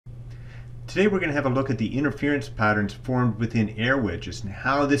Today we're going to have a look at the interference patterns formed within air wedges and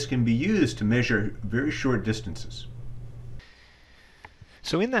how this can be used to measure very short distances.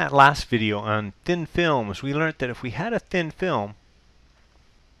 So in that last video on thin films, we learned that if we had a thin film,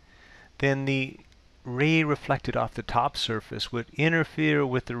 then the ray reflected off the top surface would interfere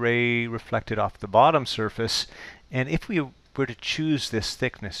with the ray reflected off the bottom surface, and if we were to choose this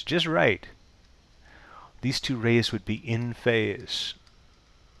thickness just right, these two rays would be in phase.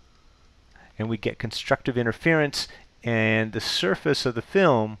 And we get constructive interference, and the surface of the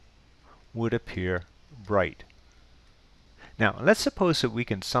film would appear bright. Now, let's suppose that we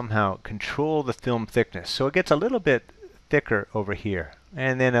can somehow control the film thickness. So it gets a little bit thicker over here,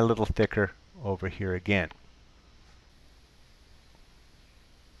 and then a little thicker over here again.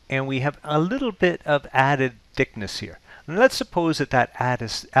 And we have a little bit of added thickness here. And let's suppose that that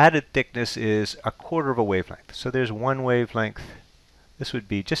added thickness is a quarter of a wavelength. So there's one wavelength. This would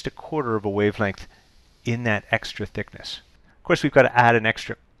be just a quarter of a wavelength in that extra thickness. Of course, we've got to add an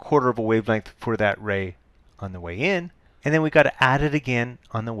extra quarter of a wavelength for that ray on the way in, and then we've got to add it again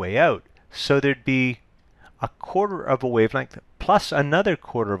on the way out. So there'd be a quarter of a wavelength plus another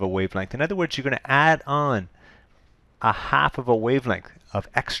quarter of a wavelength. In other words, you're going to add on a half of a wavelength of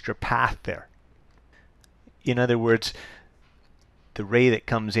extra path there. In other words, the ray that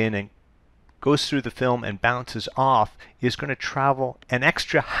comes in and goes through the film and bounces off is going to travel an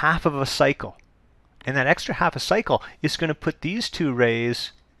extra half of a cycle. And that extra half a cycle is going to put these two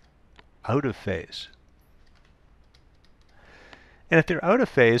rays out of phase. And if they're out of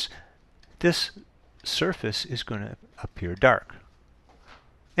phase, this surface is going to appear dark.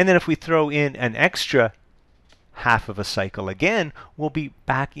 And then if we throw in an extra half of a cycle again, we'll be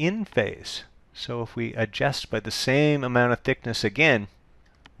back in phase. So if we adjust by the same amount of thickness again,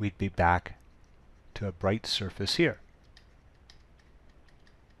 we'd be back to a bright surface here.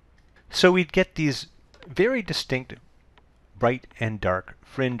 So we'd get these very distinct bright and dark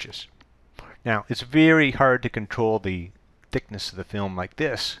fringes. Now, it's very hard to control the thickness of the film like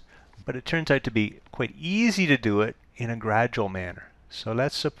this, but it turns out to be quite easy to do it in a gradual manner. So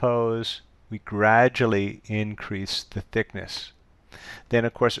let's suppose we gradually increase the thickness. Then,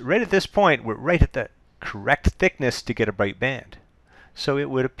 of course, right at this point, we're right at the correct thickness to get a bright band. So it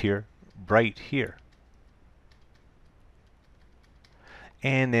would appear bright here.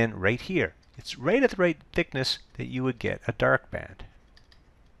 And then right here, it's right at the right thickness that you would get a dark band.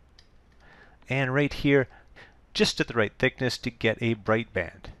 And right here, just at the right thickness to get a bright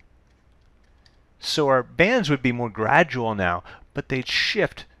band. So our bands would be more gradual now, but they'd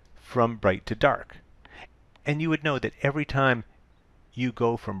shift from bright to dark. And you would know that every time you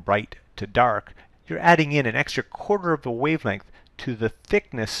go from bright to dark, you're adding in an extra quarter of a wavelength to the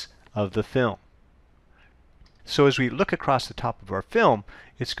thickness of the film. So as we look across the top of our film,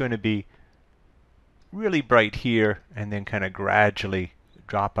 it's going to be really bright here and then kind of gradually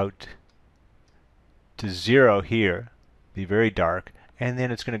drop out to zero here, be very dark, and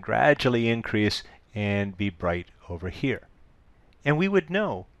then it's going to gradually increase and be bright over here. And we would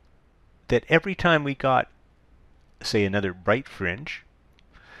know that every time we got, say, another bright fringe,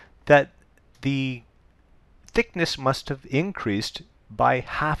 that the thickness must have increased by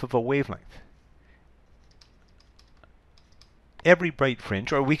half of a wavelength. Every bright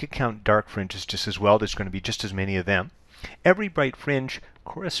fringe, or we could count dark fringes just as well, there's going to be just as many of them. Every bright fringe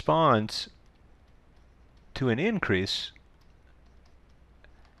corresponds to an increase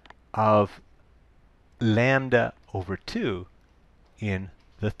of lambda over 2 in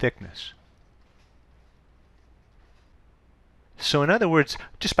the thickness. So in other words,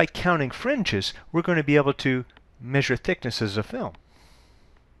 just by counting fringes, we're going to be able to measure thicknesses of film.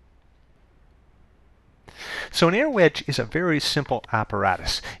 So an air wedge is a very simple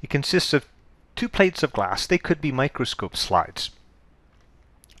apparatus. It consists of two plates of glass. They could be microscope slides.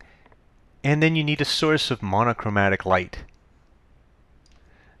 And then you need a source of monochromatic light.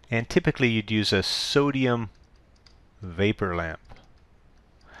 And typically you'd use a sodium vapor lamp,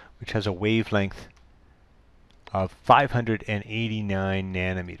 which has a wavelength of 589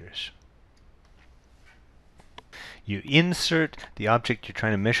 nanometers. You insert the object you're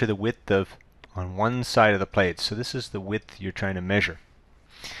trying to measure the width of on one side of the plate. So this is the width you're trying to measure.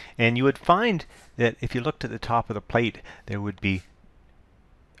 And you would find that if you looked at the top of the plate, there would be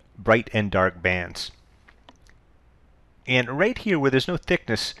bright and dark bands. And right here where there's no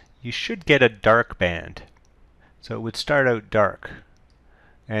thickness, you should get a dark band. So it would start out dark,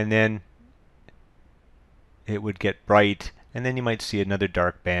 and then it would get bright, and then you might see another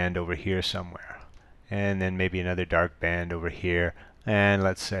dark band over here somewhere, and then maybe another dark band over here, and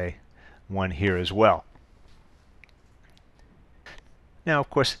let's say one here as well. Now, of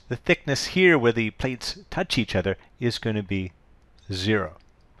course, the thickness here where the plates touch each other is going to be 0.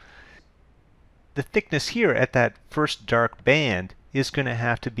 The thickness here at that first dark band is going to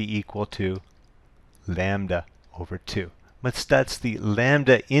have to be equal to lambda over 2. But that's the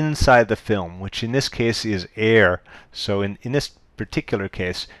lambda inside the film, which in this case is air. So in this particular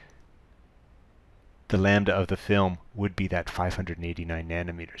case, the lambda of the film would be that 589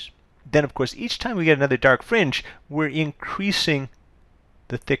 nanometers. Then, of course, each time we get another dark fringe, we're increasing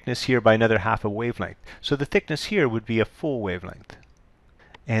the thickness here by another half a wavelength. So the thickness here would be a full wavelength.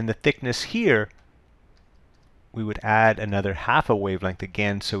 And the thickness here, we would add another half a wavelength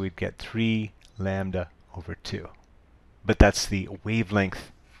again, so we'd get 3 lambda over 2. But that's the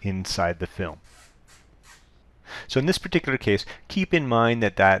wavelength inside the film. So in this particular case, keep in mind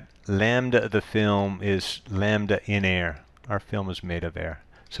that that lambda of the film is lambda in air. Our film is made of air.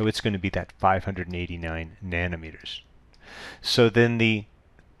 So it's going to be that 589 nanometers. So then the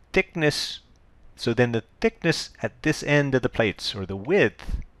thickness at this end of the plates, or the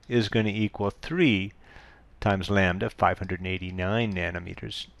width, is going to equal 3 times lambda, 589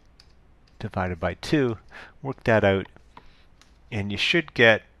 nanometers, divided by 2. Work that out, and you should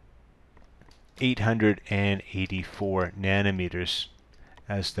get 884 nanometers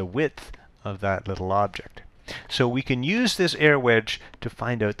as the width of that little object. So we can use this air wedge to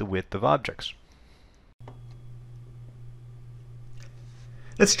find out the width of objects.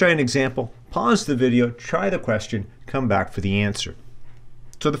 Let's try an example. Pause the video, try the question, come back for the answer.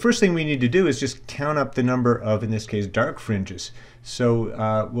 So the first thing we need to do is just count up the number of, in this case, dark fringes.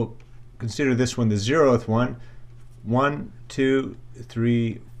 So we'll consider this one the 0th one. 1, 2,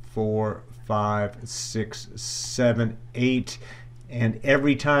 3, 4, 5, 6, 7, 8. And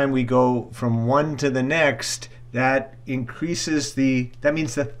every time we go from one to the next, that increases that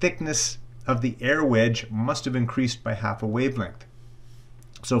means the thickness of the air wedge must have increased by half a wavelength.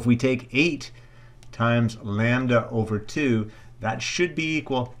 So if we take 8 times lambda over 2, that should be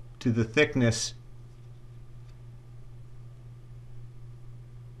equal to the thickness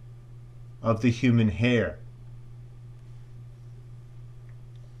of the human hair.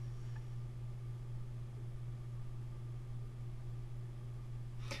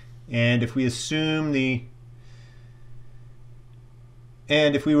 And if we assume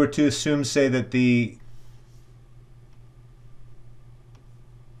if we were to assume, say, that the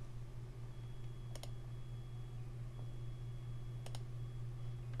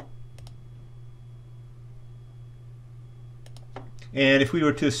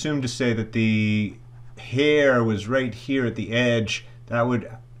hair was right here at the edge, that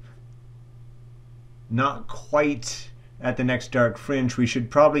would not quite at the next dark fringe. We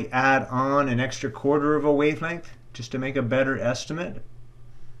should probably add on an extra quarter of a wavelength just to make a better estimate.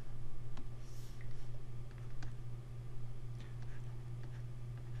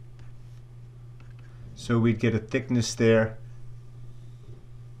 So we'd get a thickness there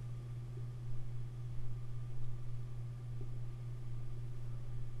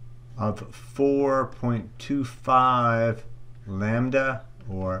of 4.25 lambda,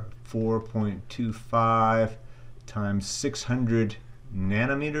 or 4.25 times 600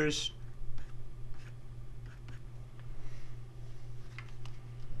 nanometers.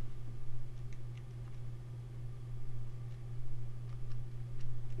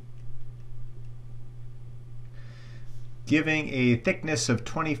 Giving a thickness of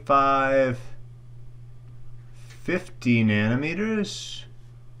 2550 nanometers,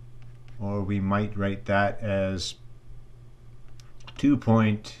 or we might write that as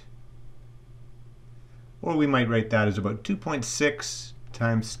about 2.6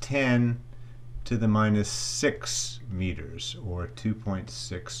 times 10 to the minus 6 meters, or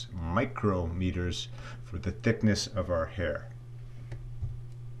 2.6 micrometers for the thickness of our hair.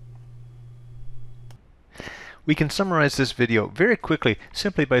 We can summarize this video very quickly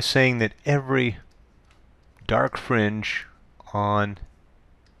simply by saying that every dark fringe on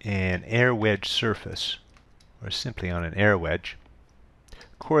an air wedge surface, or simply on an air wedge,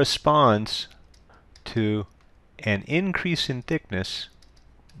 corresponds to an increase in thickness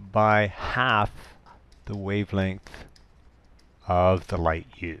by half the wavelength of the light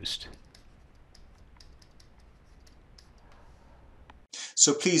used.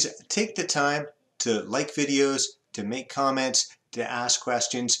 So please take the time to like videos, to make comments, to ask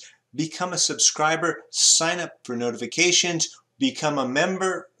questions, become a subscriber, sign up for notifications, become a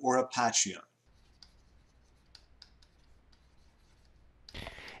member or a Patron.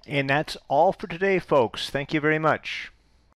 And that's all for today, folks. Thank you very much.